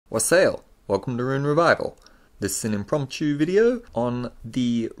Wassail! Welcome to Rune Revival. This is an impromptu video on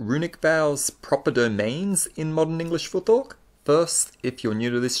the runic vowels proper domains in modern English foot talk. First, if you're new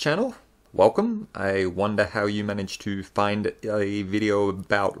to this channel, welcome. I wonder how you managed to find a video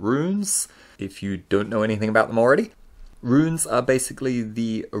about runes if you don't know anything about them already. Runes are basically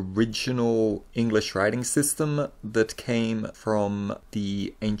the original English writing system that came from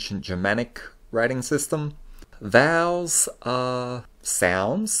the ancient Germanic writing system. Vowels are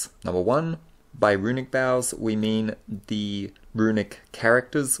sounds, number one. By runic vowels, we mean the runic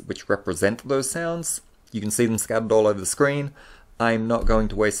characters which represent those sounds. You can see them scattered all over the screen. I'm not going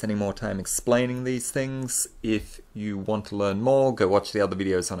to waste any more time explaining these things. If you want to learn more, go watch the other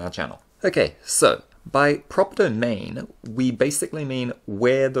videos on our channel. Okay, so by proper domain, we basically mean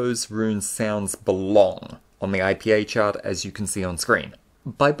where those rune sounds belong on the IPA chart, as you can see on screen.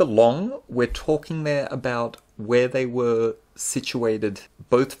 By belong, we're talking there about where they were situated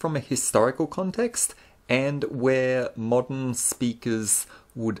both from a historical context and where modern speakers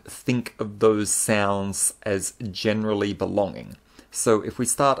would think of those sounds as generally belonging. So if we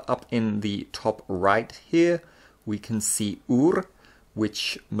start up in the top right here, we can see ur,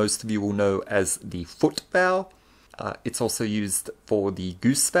 which most of you will know as the foot vowel. It's also used for the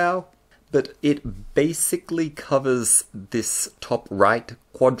goose vowel, but it basically covers this top right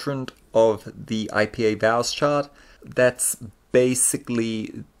quadrant of the IPA Vowels Chart. That's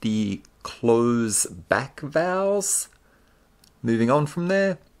basically the close back vowels. Moving on from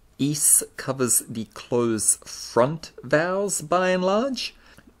there, is covers the close front vowels by and large.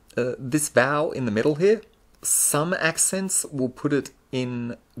 This vowel in the middle here, some accents will put it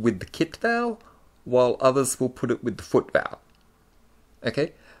in with the kit vowel, while others will put it with the foot vowel.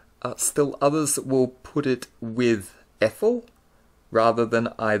 Okay, still others will put it with ethel rather than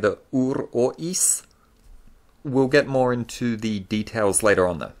either ur or is. We'll get more into the details later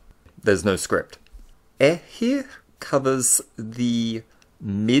on though. There's no script. Here covers the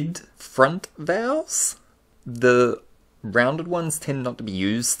mid-front vowels. The rounded ones tend not to be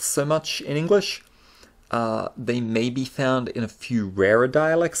used so much in English. They may be found in a few rarer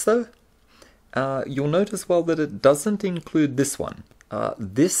dialects though. You'll note as well that it doesn't include this one.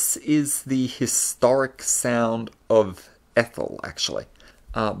 This is the historic sound of ethel actually,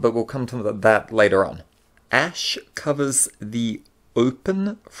 but we'll come to that later on. Ash covers the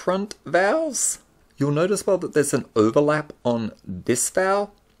open front vowels. You'll notice well that there's an overlap on this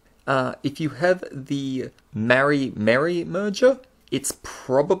vowel. If you have the ᚱᚢᚾᚉ, it's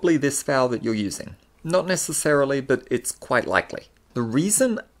probably this vowel that you're using. Not necessarily, but it's quite likely. The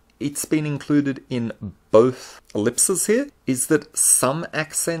reason it's been included in both ellipses here is that some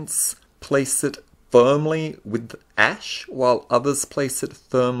accents place it firmly with ash, while others place it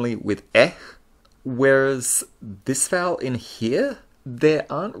firmly with whereas this vowel in here, there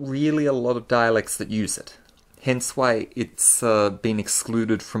aren't really a lot of dialects that use it. Hence why it's been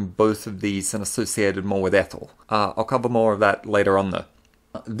excluded from both of these and associated more with ethel. I'll cover more of that later on though.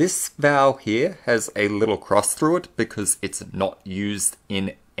 This vowel here has a little cross through it because it's not used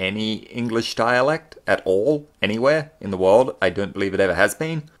in any English dialect at all, anywhere in the world. I don't believe it ever has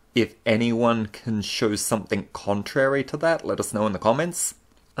been. If anyone can show something contrary to that, let us know in the comments.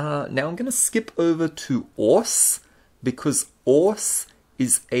 Now I'm going to skip over to ors, because ors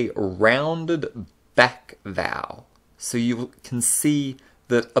is a rounded back vowel. So you can see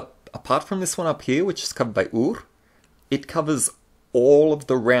that apart from this one up here, which is covered by ur, it covers all of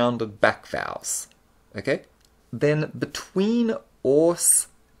the rounded back vowels. Okay? Then between ors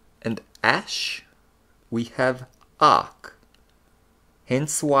and ash, we have ark.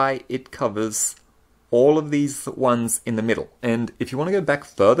 Hence why it covers all of these ones in the middle. And if you want to go back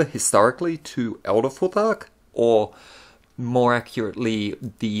further historically to Elder Futhark, or more accurately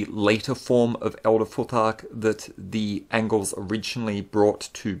the later form of Elder Futhark that the Angles originally brought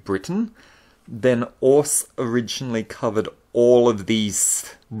to Britain, then ors originally covered all of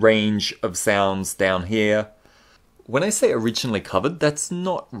these range of sounds down here. When I say originally covered, that's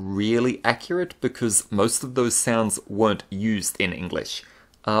not really accurate because most of those sounds weren't used in English.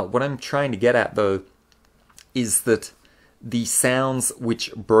 What I'm trying to get at though is that the sounds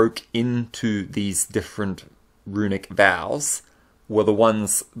which broke into these different runic vowels were the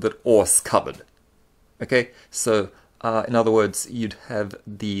ones that ors covered. Okay, so in other words, you'd have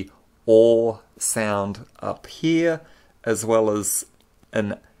the or sound up here, as well as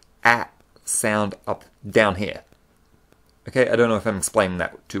an at sound up down here. Okay, I don't know if I'm explaining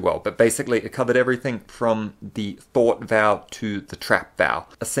that too well, but basically it covered everything from the thought vowel to the trap vowel.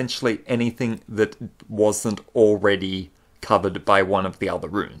 Essentially anything that wasn't already covered by one of the other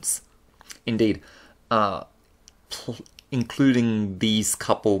runes. Indeed, including these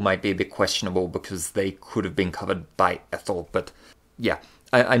couple might be a bit questionable because they could have been covered by Ethel, but yeah,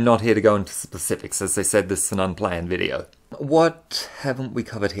 I'm not here to go into specifics. As I said, this is an unplanned video. What haven't we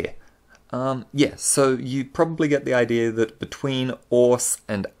covered here? Yeah, so you probably get the idea that between ors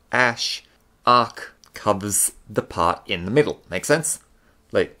and ash, arc covers the part in the middle. Make sense?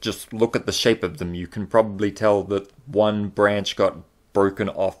 Like, just look at the shape of them. You can probably tell that one branch got broken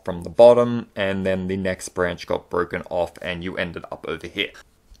off from the bottom, and then the next branch got broken off, and you ended up over here.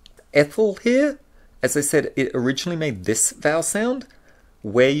 Ethel here, as I said, it originally made this vowel sound.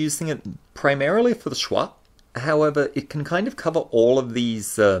 We're using it primarily for the schwa. However, it can kind of cover all of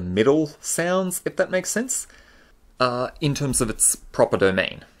these middle sounds, if that makes sense, in terms of its proper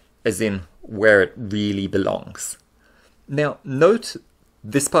domain, as in where it really belongs. Now, note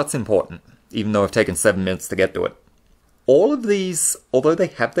this part's important, even though I've taken 7 minutes to get to it. All of these, although they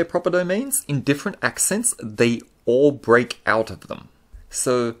have their proper domains, in different accents, they all break out of them.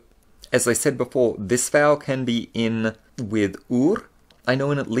 So, as I said before, this vowel can be in with ur. I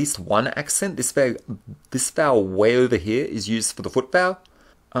know in at least one accent, this vowel way over here is used for the foot vowel.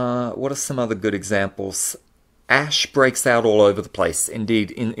 What are some other good examples? Ash breaks out all over the place.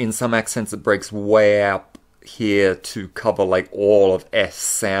 Indeed, in some accents it breaks way out here to cover like all of S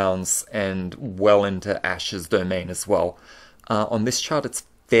sounds and well into ash's domain as well. On this chart it's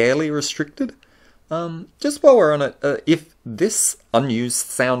fairly restricted. Just while we're on it, if this unused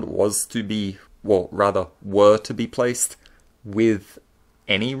sound was to be, well, rather were to be placed with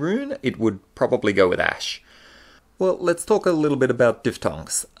any rune, it would probably go with ash. Well, let's talk a little bit about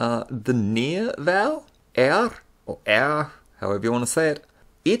diphthongs. The near vowel, or however you want to say it,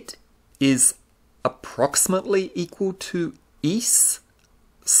 it is approximately equal to is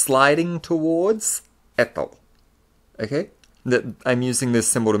sliding towards ethel. Okay? I'm using this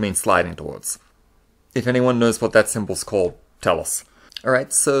symbol to mean sliding towards. If anyone knows what that symbol's called, tell us.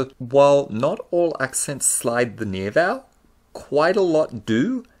 Alright, so while not all accents slide the near vowel, quite a lot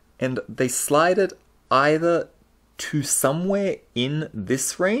do, and they slide it either to somewhere in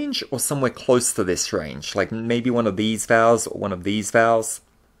this range or somewhere close to this range, like maybe one of these vowels or one of these vowels.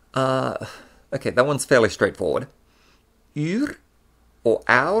 Okay, that one's fairly straightforward. Ur, or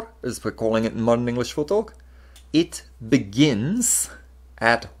our, as we're calling it in modern English full talk, it begins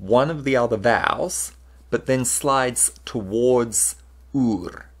at one of the other vowels, but then slides towards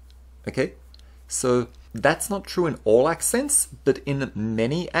ur. Okay? So that's not true in all accents, but in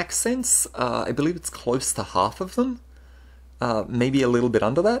many accents, I believe it's close to half of them, maybe a little bit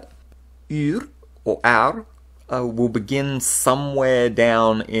under that. Ur, or our, will begin somewhere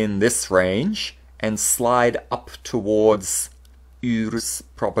down in this range and slide up towards ur's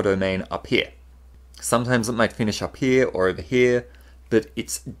proper domain up here. Sometimes it might finish up here or over here, but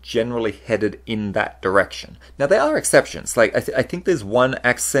it's generally headed in that direction. Now there are exceptions. Like I think there's one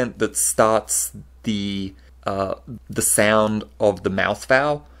accent that starts the sound of the mouth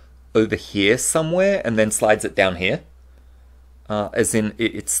vowel over here somewhere and then slides it down here. As in,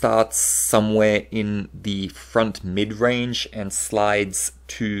 it starts somewhere in the front mid-range and slides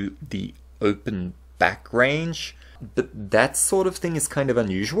to the open back range. But that sort of thing is kind of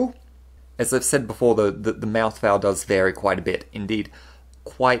unusual. As I've said before, the mouth vowel does vary quite a bit. Indeed,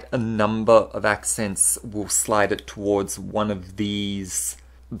 quite a number of accents will slide it towards one of these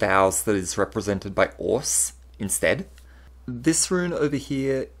vowels that is represented by ors instead. This rune over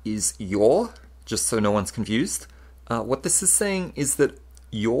here is your, just so no one's confused. What this is saying is that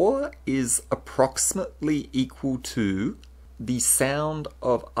your is approximately equal to the sound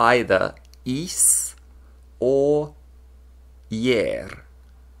of either is or yer.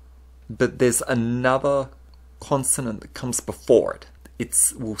 But there's another consonant that comes before it. It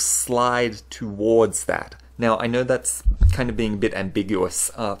will slide towards that. Now, I know that's kind of being a bit ambiguous.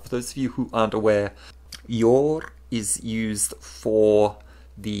 For those of you who aren't aware, your is used for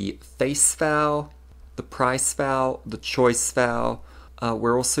the face vowel, the price vowel, the choice vowel.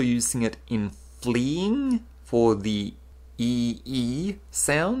 We're also using it in fleeing for the ee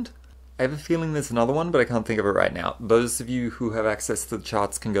sound. I have a feeling there's another one, but I can't think of it right now. Those of you who have access to the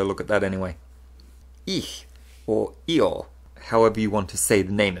charts can go look at that anyway. Ich, or io, however you want to say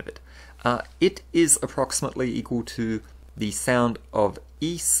the name of it. It is approximately equal to the sound of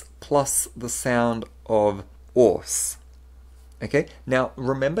is plus the sound of ors. Okay, now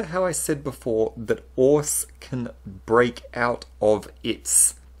remember how I said before that ors can break out of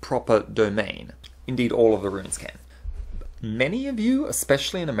its proper domain. Indeed, all of the runes can. Many of you,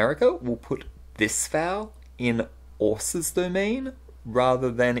 especially in America, will put this vowel in ors's domain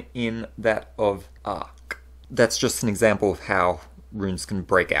rather than in that of arc. That's just an example of how runes can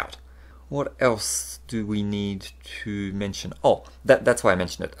break out. What else do we need to mention? Oh, that's why I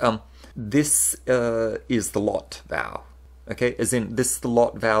mentioned it. This is the lot vowel. Okay, as in this is the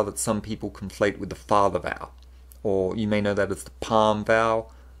lot vowel that some people conflate with the father vowel. Or you may know that as the palm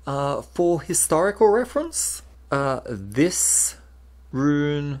vowel. For historical reference, this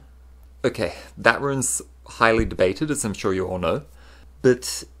rune... Okay, that rune's highly debated, as I'm sure you all know.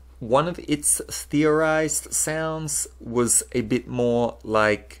 But one of its theorized sounds was a bit more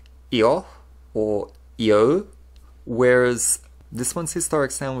like io or io, whereas this one's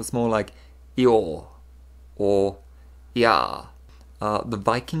historic sound was more like io or ia. The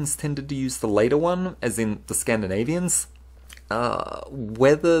Vikings tended to use the later one, as in the Scandinavians.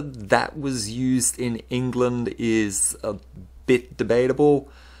 Whether that was used in England is a bit debatable.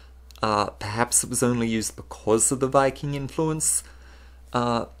 Perhaps it was only used because of the Viking influence.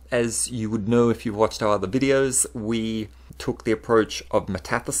 As you would know if you've watched our other videos, we took the approach of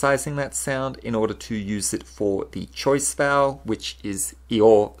metathesizing that sound in order to use it for the choice vowel, which is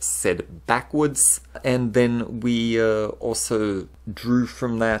io said backwards. And then we also drew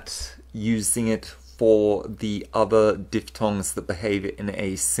from that, using it for the other diphthongs that behave in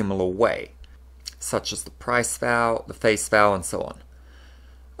a similar way, such as the price vowel, the face vowel, and so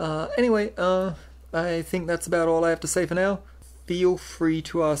on. Anyway, I think that's about all I have to say for now. Feel free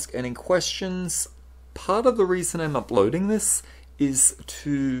to ask any questions. Part of the reason I'm uploading this is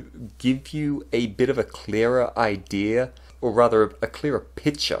to give you a bit of a clearer idea, or rather a clearer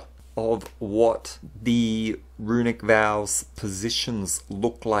picture of what the runic vowels positions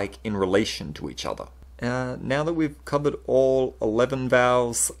look like in relation to each other. Now that we've covered all 11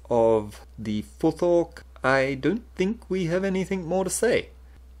 vowels of the Futhark, I don't think we have anything more to say.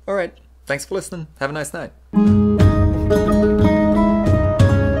 Alright, thanks for listening. Have a nice night.